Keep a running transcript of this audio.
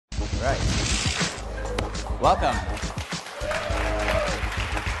Welcome.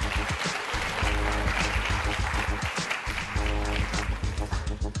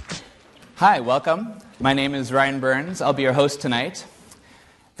 Hi, welcome. My name is Ryan Burns. I'll be your host tonight.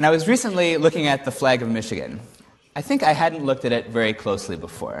 And I was recently looking at the flag of Michigan. I think I hadn't looked at it very closely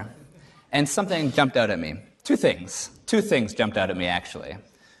before. And something jumped out at me. Two things jumped out at me, actually.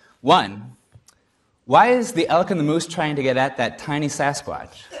 One, why is the elk and the moose trying to get at that tiny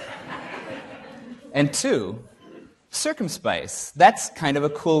Sasquatch? And two, circumspice. That's kind of a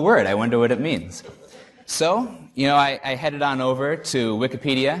cool word. I wonder what it means. So, I headed on over to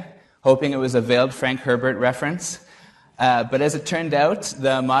Wikipedia, hoping it was a veiled Frank Herbert reference. But as it turned out,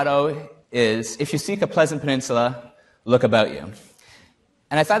 the motto is, if you seek a pleasant peninsula, look about you.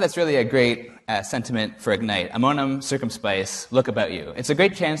 And I thought that's really a great sentiment for Ignite. Amonum circumspice, look about you. It's a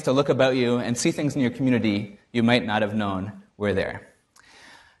great chance to look about you and see things in your community you might not have known were there.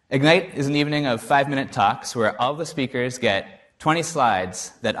 Ignite is an evening of 5-minute talks where all the speakers get 20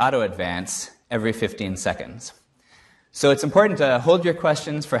 slides that auto-advance every 15 seconds. So it's important to hold your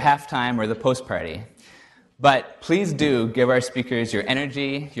questions for halftime or the post-party. But please do give our speakers your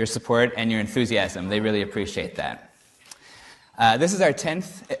energy, your support, and your enthusiasm. They really appreciate that. This is our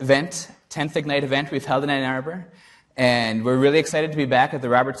 10th Ignite event we've held in Ann Arbor. And we're really excited to be back at the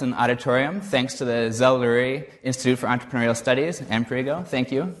Robertson Auditorium, thanks to the Zell Lurie Institute for Entrepreneurial Studies and Perigo.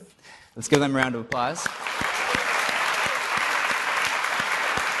 Thank you. Let's give them a round of applause.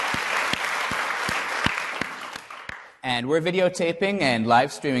 And we're videotaping and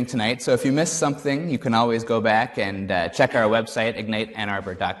live streaming tonight, so if you missed something, you can always go back and check our website,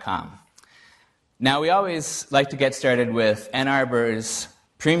 igniteannarbor.com. Now, we always like to get started with Ann Arbor's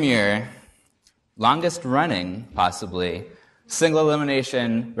premier, longest-running, possibly,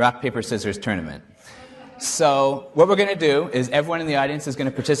 single-elimination rock, paper, scissors tournament. So what we're going to do is everyone in the audience is going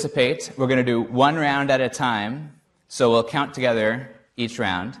to participate. We're going to do one round at a time, so we'll count together each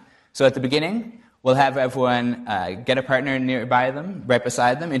round. So at the beginning, we'll have everyone get a partner nearby them, right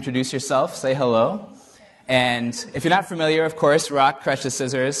beside them, introduce yourself, say hello. And if you're not familiar, of course, rock crushes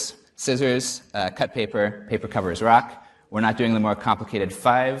scissors, scissors cut paper, paper covers rock. We're not doing the more complicated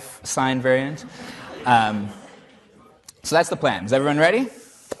 5-sign variant. So that's the plan. Is everyone ready?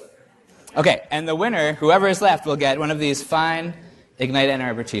 Okay, and the winner, whoever is left, will get one of these fine Ignite Ann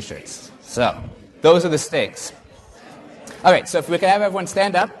Arbor t-shirts. So those are the stakes. All right, so if we could have everyone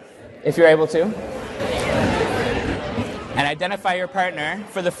stand up, if you're able to, and identify your partner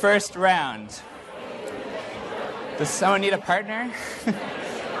for the first round. Does someone need a partner?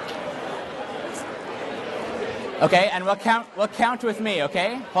 Okay, and we'll count with me,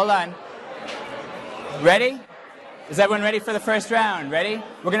 okay? Hold on. Ready? Is everyone ready for the first round? Ready?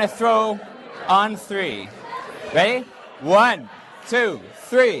 We're going to throw on 3. Ready? 1, 2,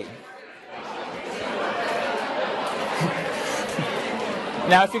 3.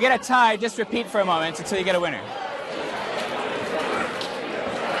 Now, if you get a tie, just repeat for a moment until you get a winner.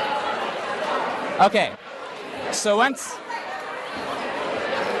 Okay. So once...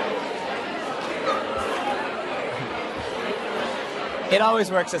 It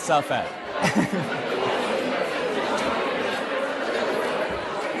always works itself out.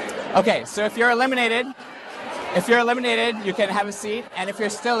 Okay, so if you're eliminated, you can have a seat, and if you're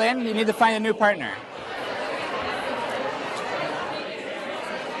still in, you need to find a new partner.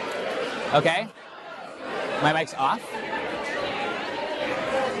 Okay? My mic's off.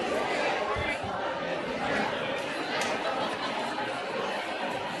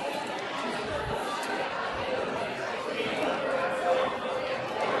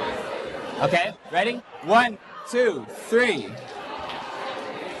 Okay, ready? 1, 2, 3.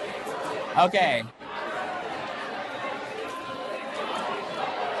 Okay.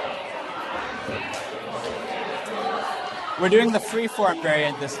 We're doing the free-form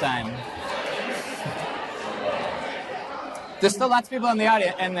variant this time. There's still lots of people in the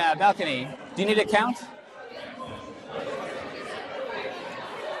audience in the balcony. Do you need a count?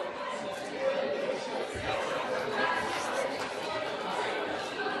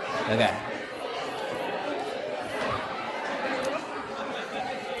 Okay.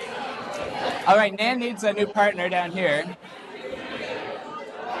 All right, Nan needs a new partner down here.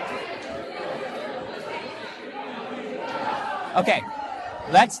 Okay,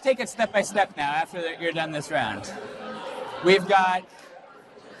 let's take it step by step now after you're done this round. We've got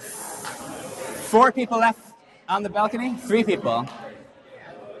 4 people left on the balcony, 3 people.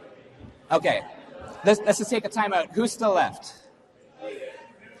 Okay, let's just take a time out. Who's still left?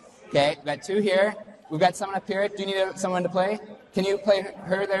 Okay, we've got 2 here. We've got someone up here. Do you need someone to play? Can you play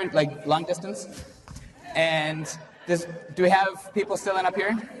her there, like long distance? And do we have people still in up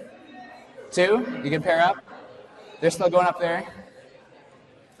here? 2? You can pair up. They're still going up there?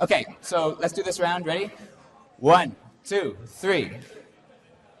 Okay, so let's do this round. Ready? 1, 2, 3.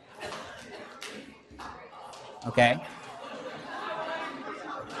 Okay.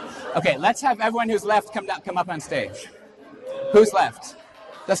 Okay, let's have everyone who's left come up on stage. Who's left?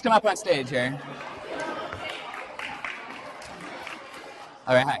 Let's come up on stage here.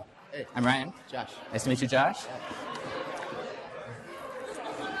 All right, hi. Hey. I'm Ryan. Josh. Nice to meet you, Josh.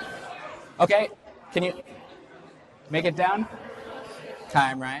 Okay, can you make it down?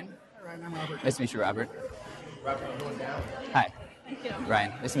 Hi, I'm Ryan. Hi, Ryan. I'm Robert. Nice to meet you, Robert. Robert, I'm going down. Hi. Thank you.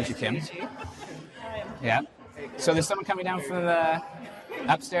 Ryan. Nice to meet you, Kim. Hi. Yeah. So there's someone coming down from the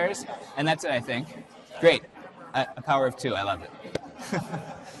upstairs, and that's it, I think. Great. A power of 2. I love it.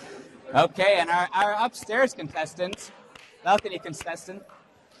 Okay, and our upstairs contestant, balcony contestant.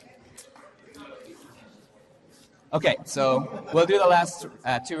 Okay, so we'll do the last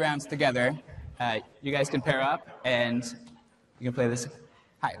 2 rounds together. You guys can pair up, and you can play this.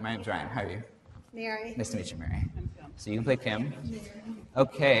 Hi, my name's Ryan. How are you? Mary. Nice to meet you, Mary. So you can play Kim.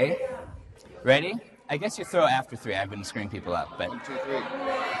 Okay. Ready? I guess you throw after 3. I've been screwing people up, but 1, 2, 3.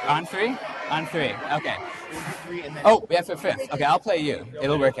 on 3? On 3. Okay. 3 and then. Oh, we have a 5th. Okay, I'll play you.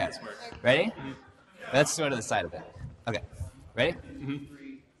 It'll work out. Ready? Let's go to the side of it. Okay. Ready?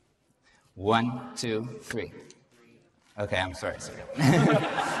 1, 2, 3. Okay, I'm sorry.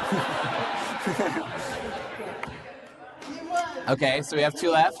 Okay, so we have 2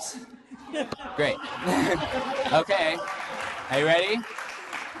 left. Great. Okay. Are you ready?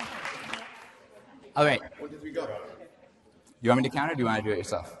 All right. 1, 2, 3, go. You want me to count or do you want to do it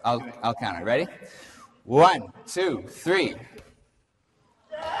yourself? I'll count it. Ready? 1, 2, 3.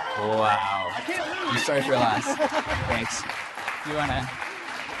 Wow. I'm sorry for your loss. Thanks. You want to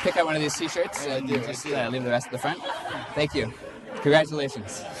pick up one of these T-shirts and just leave the rest at the front? Thank you.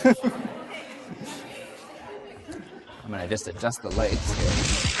 Congratulations. I'm going to just adjust the lights here.